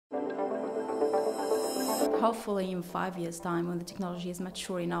hopefully in 5 years' time, when the technology is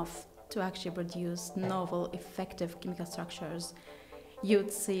mature enough to actually produce novel, effective chemical structures,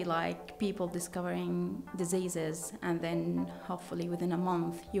 you'd see like people discovering diseases, and then hopefully within a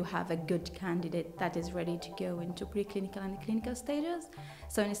month you have a good candidate that is ready to go into preclinical and clinical stages.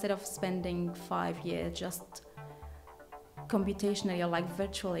 So instead of spending 5 years just computationally or like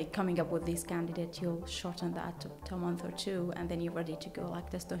virtually coming up with these candidates, you'll shorten that to a month or two, and then you're ready to go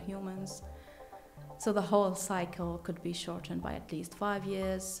like test on humans. So the whole cycle could be shortened by at least 5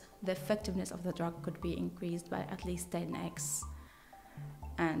 years. The effectiveness of the drug could be increased by at least 10x.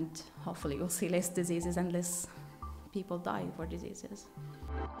 And hopefully we'll see less diseases and less people die for diseases.